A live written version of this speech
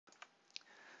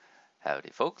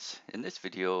Howdy folks, in this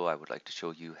video I would like to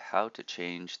show you how to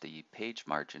change the page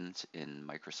margins in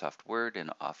Microsoft Word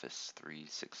and Office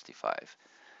 365.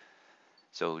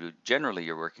 So generally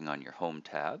you're working on your Home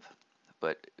tab,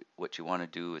 but what you want to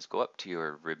do is go up to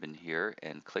your ribbon here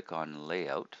and click on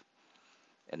Layout,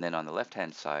 and then on the left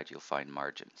hand side you'll find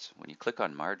Margins. When you click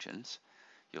on Margins,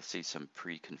 you'll see some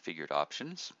pre-configured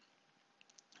options.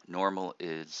 Normal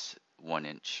is 1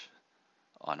 inch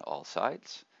on all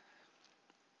sides,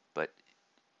 but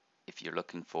if you're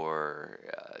looking for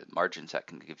margins that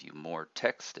can give you more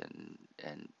text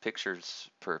and pictures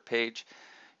per page,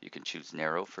 you can choose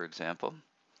narrow, for example.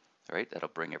 All right, that'll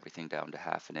bring everything down to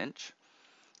 1/2 inch.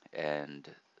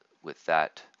 And with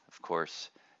that, of course,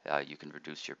 you can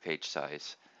reduce your page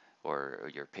size or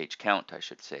your page count, I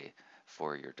should say,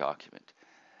 for your document.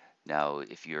 Now,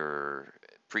 if your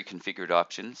pre-configured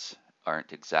options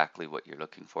aren't exactly what you're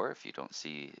looking for, if you don't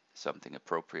see something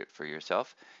appropriate for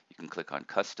yourself, you can click on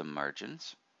Custom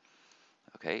Margins.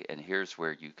 Okay, and here's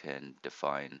where you can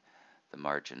define the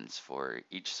margins for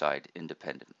each side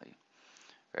independently,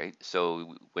 right?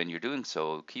 So when you're doing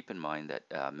so, keep in mind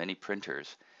that many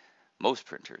printers, most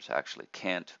printers actually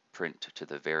can't print to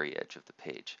the very edge of the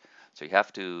page. So you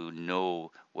have to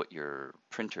know what your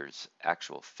printer's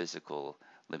actual physical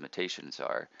limitations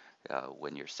are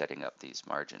when you're setting up these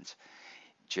margins.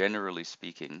 Generally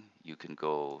speaking, you can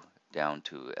go down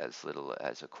to as little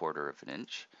as 1/4 of an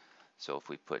inch. So if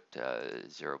we put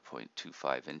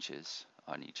 0.25 inches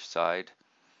on each side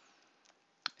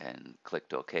and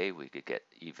clicked OK, we could get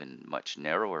even much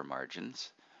narrower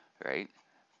margins, right?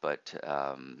 But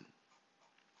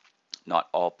not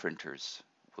all printers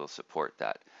will support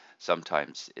that.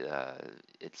 Sometimes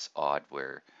it's odd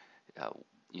where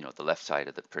the left side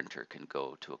of the printer can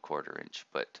go to 1/4 inch,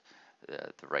 but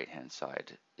the right hand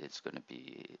side is going to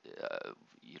be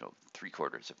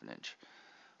 3/4 of an inch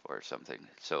or something.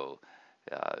 So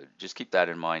just keep that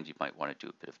in mind. You might want to do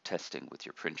a bit of testing with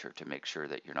your printer to make sure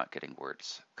that you're not getting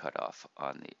words cut off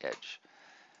on the edge.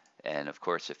 And of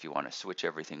course, if you want to switch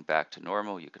everything back to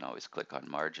normal, you can always click on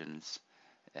Margins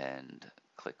and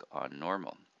click on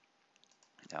Normal.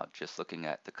 Now, just looking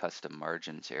at the Custom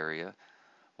Margins area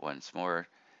once more,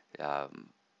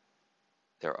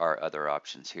 there are other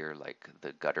options here like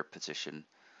the gutter position,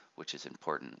 which is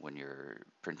important when you're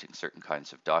printing certain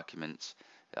kinds of documents,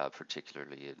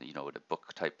 particularly in a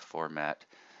book type format.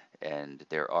 And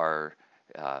there are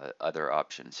other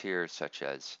options here, such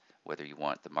as whether you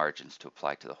want the margins to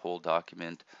apply to the whole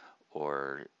document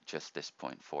or just this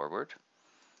point forward,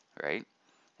 right?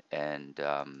 And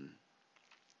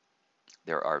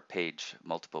there are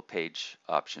multiple page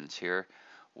options here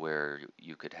where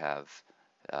you could have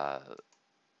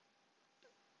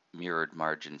mirrored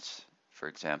margins. For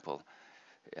example,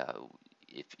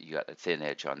 if you got a thin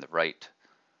edge on the right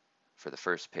for the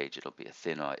first page, it'll be a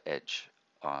thin edge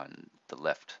on the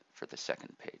left for the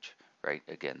second page, right?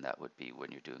 Again, that would be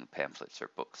when you're doing pamphlets or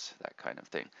books, that kind of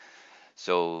thing.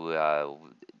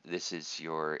 So this is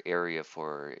your area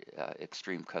for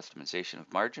extreme customization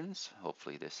of margins.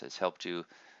 Hopefully this has helped you.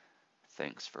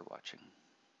 Thanks for watching.